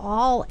of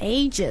all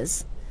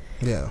ages.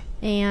 Yeah.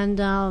 And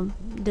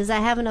does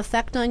that have an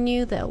effect on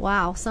you that,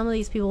 wow, some of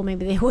these people,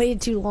 maybe they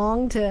waited too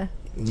long to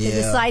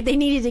decide they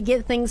needed to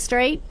get things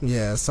straight?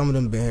 Yeah, some of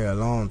them been here a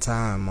long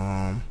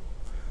time.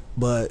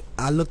 But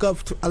I looked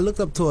up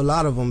to a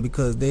lot of them,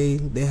 because they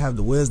have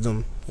the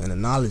wisdom and the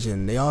knowledge,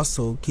 and they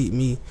also keep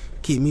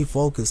me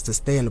focused to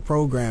stay in the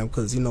program,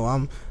 because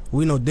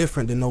we no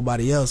different than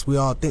nobody else. We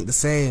all think the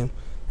same,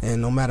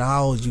 and no matter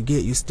how old you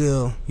get, you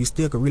still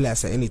can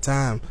relapse at any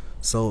time.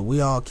 So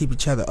we all keep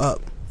each other up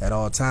at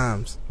all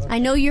times. I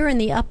know you're in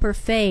the upper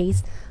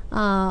phase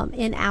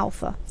in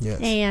Alpha. Yes.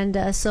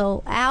 And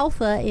so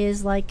Alpha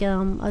is like a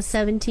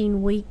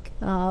 17-week,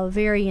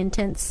 very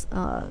intense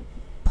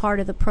part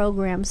of the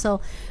program. So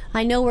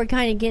I know we're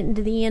kind of getting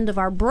to the end of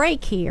our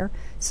break here.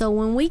 So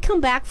when we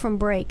come back from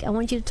break, I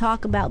want you to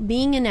talk about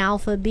being an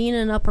alpha, being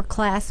an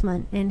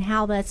upperclassman, and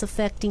how that's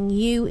affecting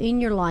you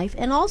in your life,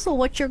 and also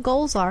what your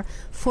goals are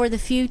for the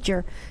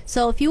future.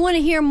 So if you want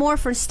to hear more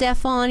from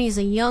Stefan, he's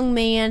a young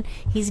man.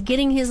 He's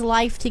getting his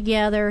life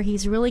together.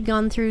 He's really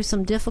gone through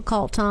some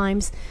difficult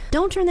times.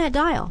 Don't turn that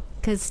dial,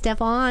 because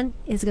Stefan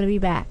is going to be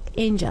back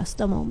in just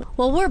a moment.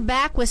 Well, we're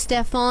back with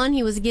Stefan.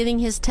 He was giving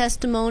his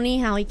testimony,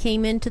 how he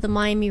came into the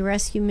Miami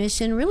Rescue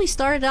Mission. Really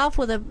started off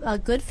with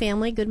a good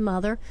family, good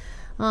mother.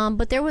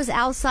 But there was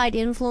outside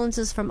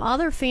influences from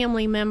other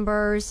family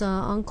members,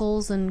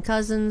 uncles and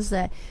cousins,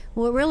 that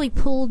really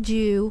pulled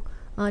you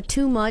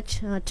too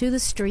much to the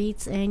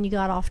streets, and you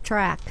got off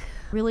track.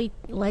 Really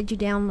led you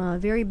down a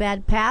very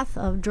bad path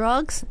of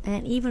drugs,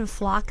 and even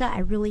Flocka. I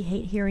really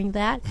hate hearing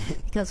that,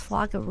 because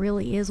Flocka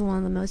really is one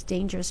of the most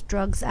dangerous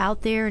drugs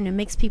out there, and it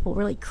makes people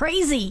really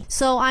crazy.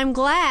 So I'm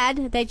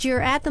glad that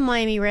you're at the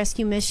Miami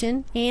Rescue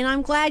Mission, and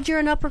I'm glad you're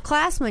an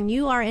upperclassman.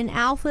 You are an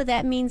alpha.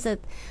 That means that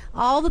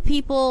all the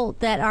people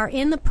that are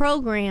in the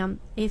program,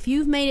 if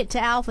you've made it to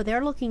alpha,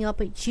 they're looking up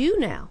at you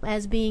now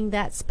as being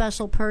that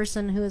special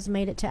person who has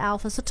made it to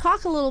alpha. So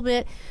talk a little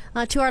bit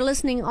to our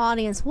listening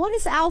audience. What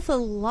is alpha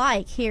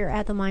like here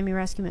at the Miami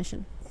Rescue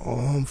Mission?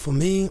 For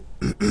me,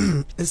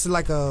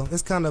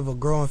 it's kind of a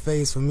growing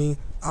phase for me.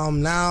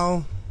 I'm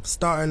now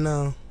starting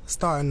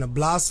to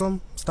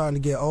blossom,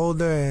 starting to get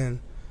older, and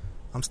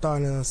I'm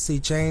starting to see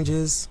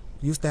changes.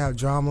 Used to have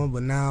drama,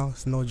 but now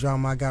it's no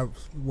drama. I got,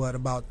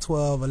 about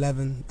 12,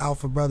 11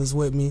 alpha brothers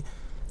with me,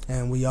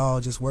 and we all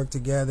just work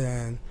together,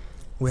 and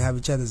we have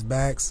each other's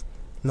backs,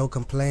 no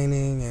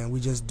complaining, and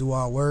we just do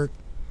our work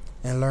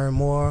and learn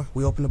more.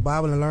 We open the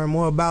Bible and learn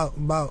more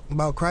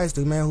about Christ,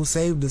 the man who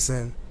saved us,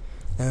 and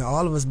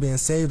all of us being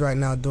saved right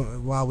now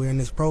while we're in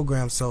this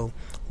program, so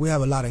we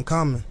have a lot in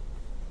common.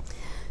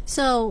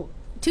 So,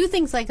 two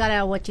things I got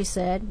out of what you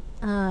said.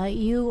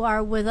 You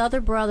are with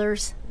other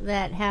brothers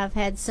that have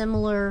had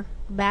similar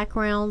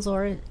backgrounds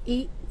or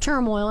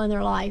turmoil in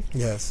their life.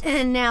 Yes.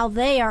 And now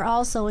they are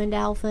also into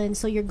alpha, and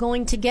so you're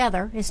going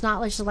together. It's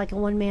not just like a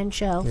one-man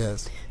show.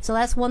 Yes. So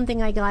that's one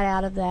thing I got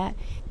out of that.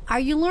 Are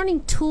you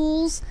learning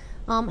tools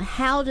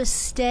how to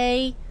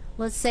stay,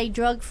 let's say,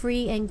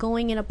 drug-free and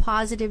going in a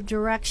positive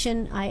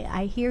direction?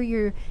 I hear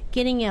you're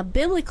getting a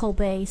biblical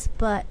base,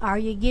 but are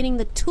you getting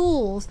the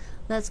tools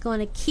that's going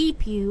to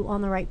keep you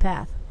on the right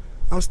path?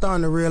 I'm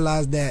starting to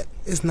realize that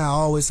it's not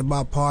always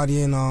about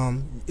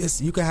partying.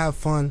 You can have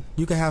fun.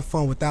 You can have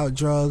fun without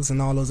drugs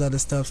and all those other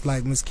stuff.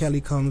 Like Miss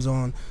Kelly comes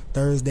on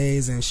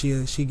Thursdays, and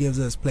she gives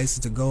us places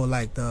to go,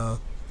 like the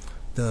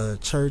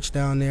church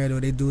down there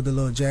where they do the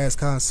little jazz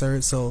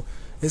concert. So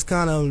it's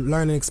kind of a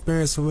learning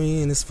experience for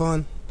me, and it's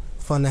fun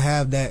to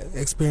have that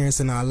experience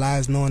in our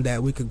lives, knowing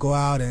that we could go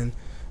out and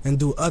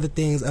do other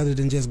things other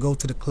than just go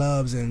to the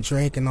clubs and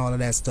drink and all of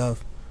that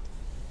stuff.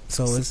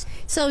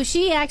 So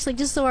she actually,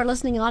 just so our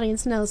listening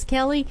audience knows,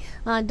 Kelly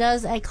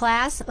does a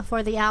class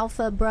for the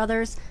Alpha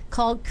Brothers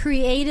called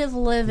Creative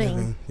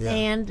Living. Yeah.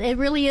 And it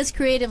really is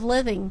creative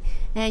living.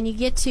 And you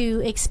get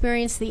to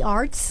experience the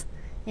arts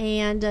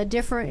and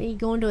you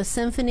go into a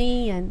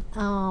symphony, and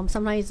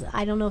sometimes,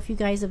 I don't know if you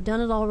guys have done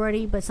it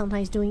already, but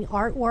sometimes doing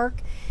artwork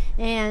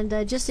and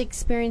just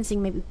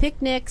experiencing maybe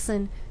picnics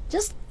and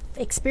just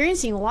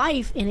experiencing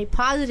life in a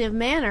positive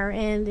manner.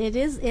 And it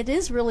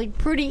is really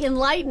pretty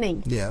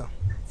enlightening. Yeah.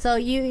 So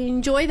you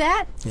enjoy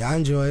that? Yeah, I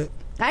enjoy it.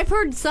 I've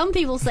heard some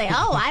people say,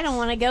 "Oh, I don't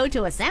want to go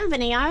to a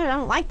symphony. I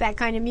don't like that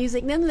kind of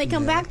music." Then they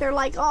come back, they're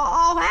like,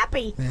 all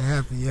happy. They're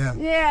happy, yeah.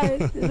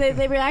 Yeah,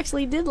 they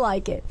actually did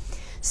like it.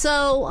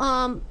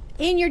 So,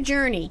 in your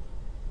journey,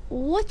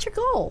 what's your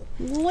goal?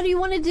 What do you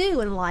want to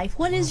do in life?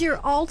 What is your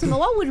ultimate?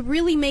 What would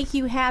really make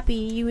you happy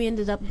you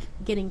ended up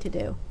getting to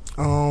do?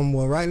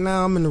 Well, right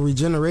now I'm in the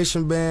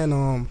Regeneration Band.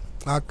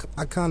 I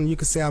kind of, you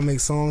could say I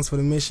make songs for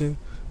the mission.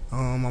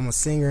 I'm a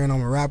singer and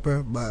I'm a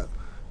rapper, but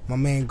my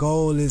main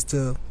goal is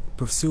to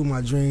pursue my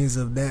dreams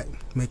of that,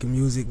 making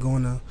music,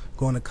 going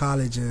to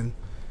college, and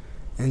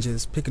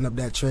just picking up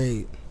that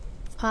trade.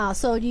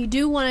 So you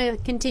do want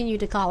to continue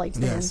to college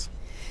then? Yes.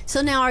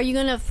 So now, are you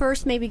going to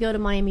first maybe go to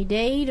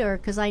Miami-Dade, or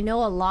because I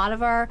know a lot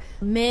of our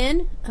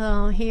men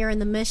here in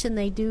the mission,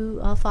 they do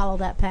follow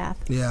that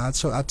path. Yeah,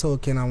 I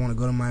told Ken I want to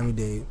go to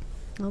Miami-Dade.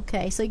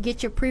 Okay, so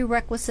get your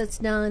prerequisites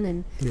done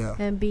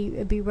and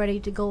be ready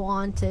to go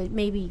on to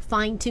maybe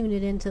fine-tune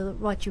it into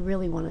what you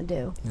really want to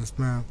do. Yes,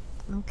 ma'am.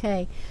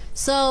 Okay,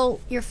 so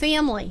your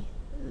family,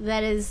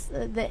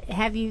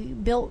 have you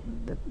built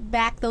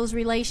back those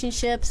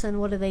relationships, and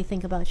what do they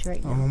think about you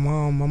right now?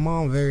 My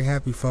mom very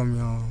happy for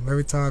me.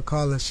 Every time I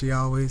call her, she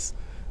always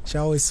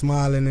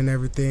smiling and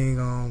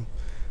everything.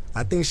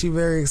 I think she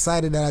very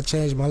excited that I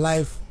changed my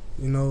life.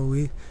 You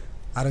know,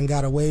 I done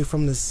got away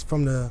from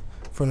the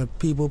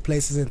people,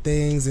 places, and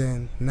things,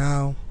 and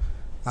now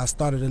I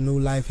started a new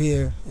life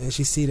here, and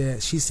she see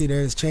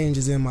there's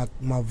changes in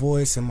my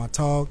voice and my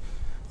talk,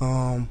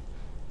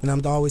 and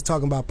I'm always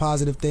talking about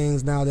positive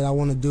things now that I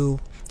want to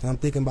do, and I'm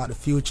thinking about the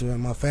future and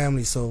my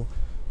family, so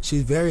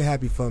she's very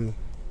happy for me.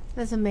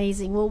 That's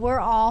amazing. Well, we're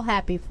all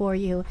happy for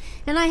you.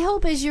 And I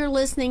hope as you're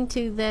listening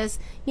to this,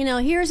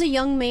 here's a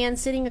young man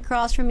sitting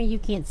across from me. You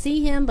can't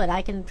see him, but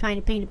I can try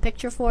to paint a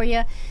picture for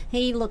you.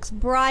 He looks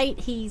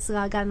bright. He's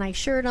got a nice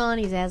shirt on.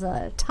 He has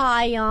a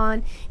tie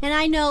on. And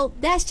I know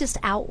that's just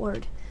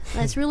outward.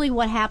 That's really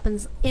what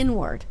happens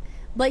inward.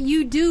 But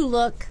you do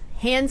look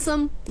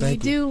handsome.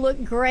 Thank you. Do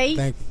look great.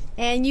 Thank you.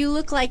 And you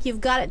look like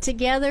you've got it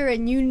together,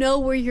 and you know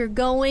where you're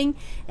going,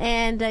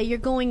 and you're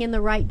going in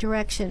the right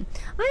direction.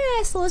 I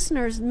ask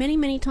listeners many,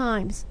 many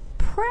times,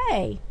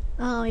 pray.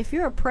 If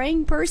you're a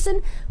praying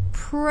person,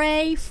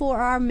 pray for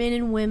our men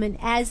and women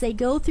as they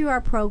go through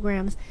our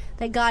programs,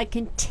 that God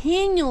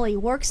continually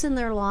works in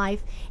their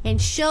life and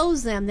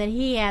shows them that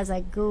He has a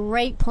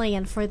great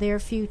plan for their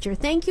future.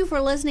 Thank you for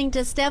listening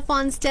to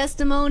Stefan's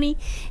testimony,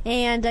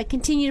 and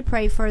continue to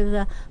pray for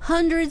the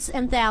hundreds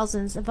and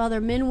thousands of other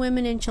men,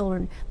 women, and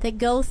children that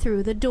go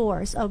through the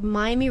doors of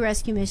Miami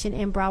Rescue Mission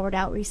and Broward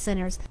Outreach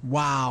Centers.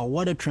 Wow,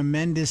 what a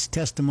tremendous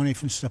testimony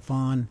from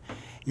Stefan.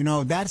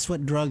 That's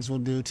what drugs will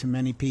do to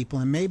many people.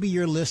 And maybe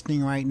you're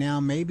listening right now.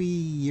 Maybe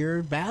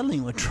you're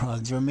battling with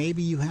drugs, or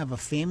maybe you have a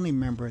family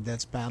member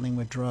that's battling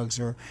with drugs,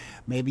 or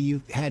maybe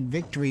you've had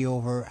victory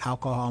over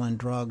alcohol and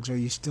drugs, or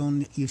you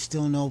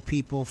still know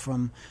people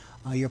from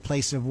your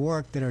place of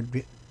work that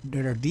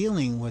are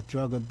dealing with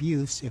drug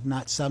abuse, if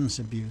not substance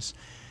abuse.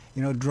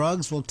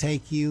 Drugs will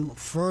take you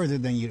further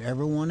than you'd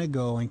ever want to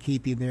go and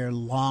keep you there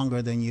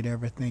longer than you'd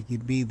ever think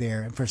you'd be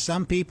there. And for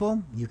some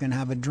people, you can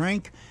have a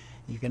drink.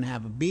 You can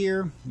have a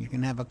beer, you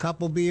can have a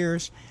couple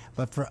beers,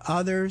 but for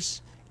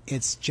others,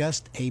 it's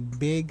just a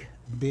big,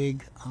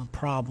 big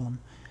problem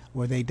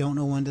where they don't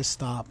know when to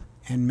stop.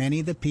 And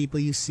many of the people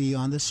you see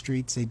on the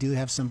streets, they do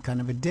have some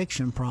kind of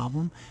addiction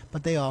problem,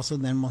 but they also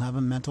then will have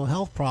a mental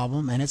health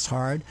problem, and it's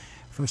hard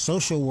for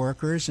social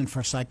workers and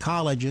for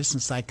psychologists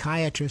and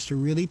psychiatrists to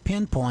really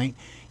pinpoint,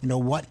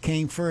 what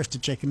came first, the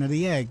chicken or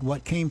the egg?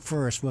 What came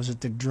first? Was it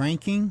the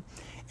drinking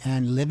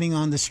and living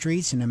on the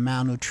streets and the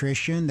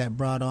malnutrition that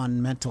brought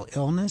on mental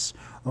illness,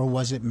 or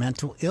was it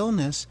mental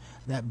illness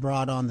that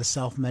brought on the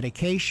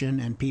self-medication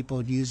and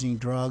people using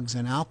drugs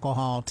and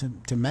alcohol to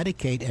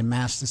medicate and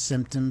mask the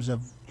symptoms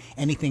of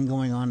anything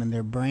going on in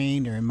their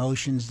brain, their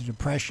emotions, the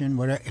depression,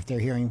 whatever, if they're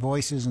hearing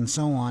voices and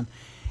so on,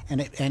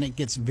 and it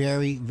gets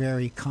very,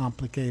 very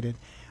complicated.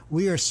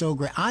 We are so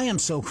great. I am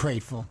so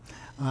grateful.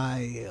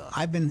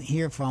 I've been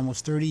here for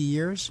almost 30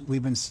 years.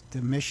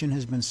 The mission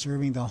has been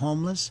serving the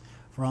homeless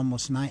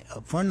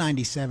for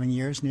 97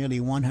 years, nearly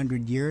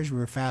 100 years.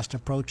 We're fast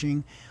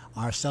approaching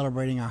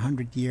celebrating our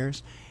 100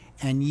 years.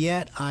 And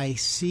yet I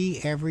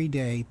see every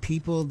day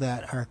people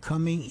that are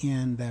coming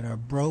in that are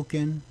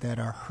broken, that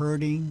are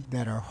hurting,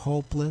 that are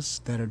hopeless,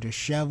 that are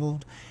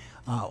disheveled.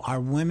 Our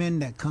women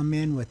that come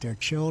in with their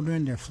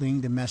children, they're fleeing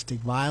domestic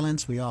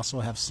violence. We also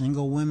have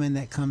single women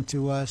that come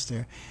to us.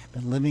 They're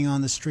been living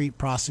on the street,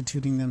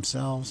 prostituting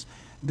themselves,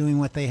 doing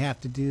what they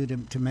have to do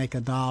to make a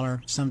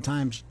dollar,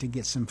 sometimes to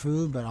get some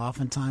food, but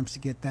oftentimes to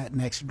get that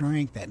next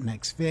drink, that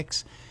next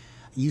fix.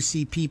 You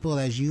see people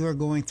as you are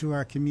going through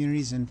our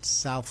communities in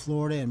South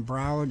Florida and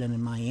Broward and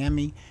in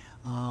Miami,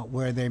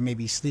 where they may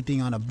be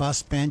sleeping on a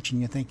bus bench and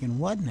you're thinking,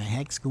 what in the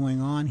heck's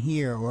going on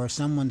here? Or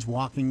someone's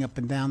walking up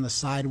and down the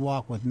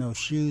sidewalk with no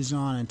shoes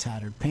on and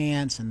tattered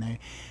pants and their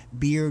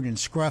beard and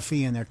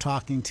scruffy, and they're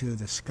talking to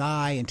the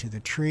sky and to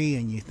the tree,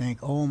 and you think,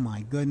 oh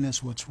my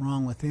goodness, what's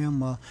wrong with him?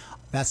 Well,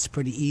 that's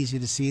pretty easy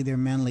to see. They're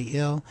mentally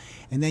ill.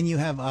 And then you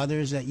have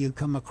others that you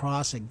come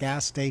across at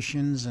gas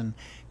stations and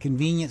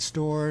convenience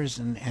stores,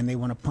 and they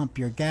want to pump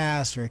your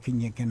gas, or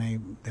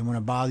they want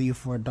to bother you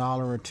for $1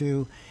 or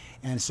 $2.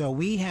 And so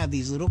we have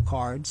these little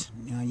cards.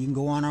 You can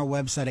go on our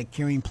website at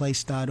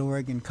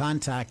caringplace.org and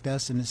contact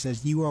us, and it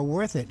says you are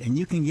worth it. And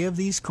you can give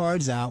these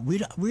cards out.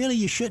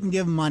 You shouldn't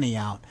give money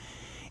out.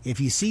 If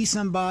you see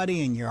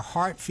somebody and your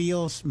heart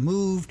feels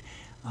moved,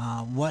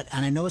 and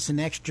I know it's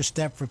an extra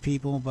step for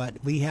people, but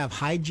we have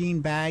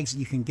hygiene bags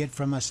you can get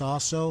from us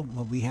also.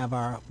 We have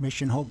our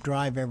Mission Hope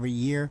Drive every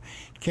year.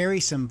 Carry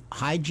some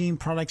hygiene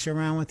products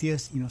around with you,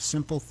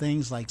 simple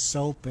things like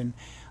soap and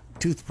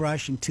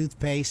toothbrush and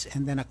toothpaste,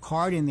 and then a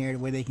card in there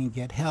where they can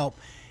get help,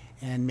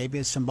 and maybe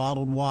it's some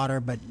bottled water,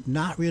 but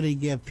not really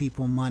give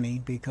people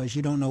money because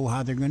you don't know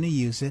how they're going to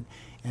use it.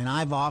 And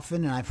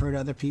I've heard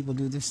other people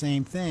do the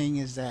same thing,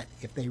 is that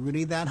if they're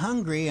really that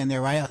hungry and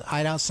they're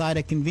right outside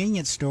a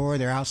convenience store,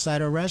 they're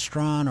outside a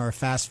restaurant or a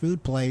fast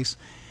food place,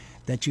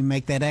 that you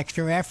make that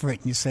extra effort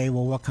and you say,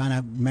 well, what kind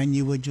of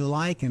menu would you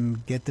like,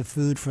 and get the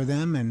food for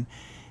them. And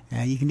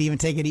you can even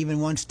take it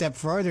even one step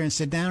further and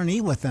sit down and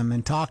eat with them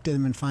and talk to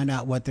them and find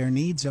out what their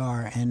needs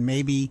are, and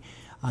maybe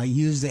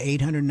use the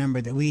 800 number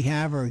that we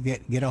have, or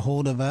get a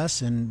hold of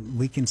us, and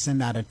we can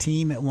send out a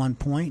team at one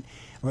point,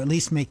 or at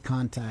least make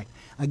contact.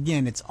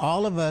 Again, it's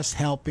all of us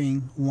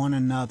helping one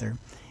another.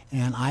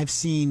 And I've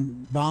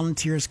seen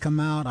volunteers come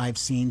out. I've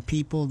seen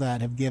people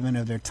that have given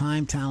of their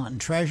time, talent,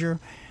 and treasure.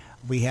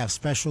 We have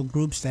special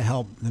groups that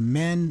help the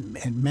men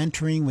and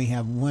mentoring. We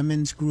have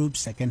women's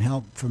groups that can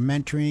help for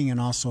mentoring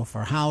and also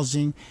for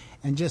housing,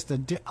 and just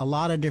a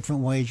lot of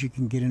different ways you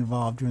can get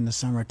involved during the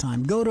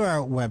summertime. Go to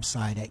our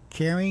website at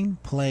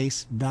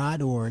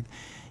caringplace.org.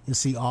 You'll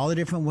see all the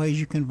different ways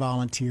you can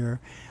volunteer.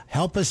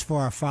 Help us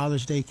for our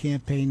Father's Day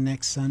campaign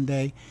next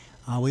Sunday.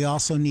 We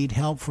also need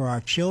help for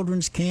our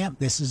children's camp.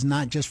 This is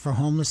not just for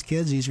homeless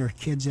kids. These are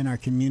kids in our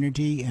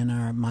community in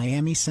our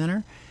Miami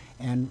Center.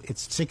 And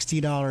it's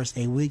 $60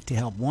 a week to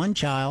help one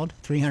child,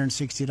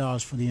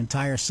 $360 for the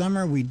entire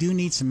summer. We do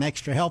need some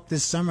extra help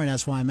this summer, and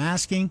that's why I'm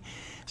asking.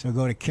 So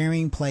go to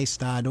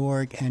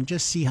caringplace.org and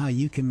just see how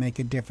you can make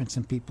a difference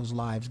in people's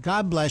lives.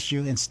 God bless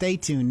you, and stay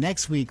tuned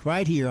next week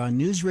right here on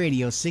News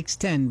Radio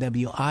 610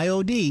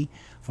 WIOD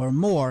for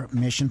more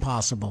Mission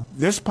Possible.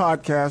 This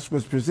podcast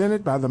was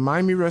presented by the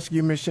Miami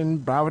Rescue Mission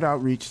Broward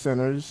Outreach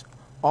Centers,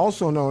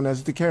 also known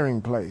as the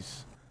Caring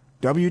Place.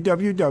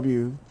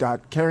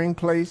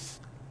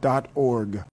 www.caringplace.org.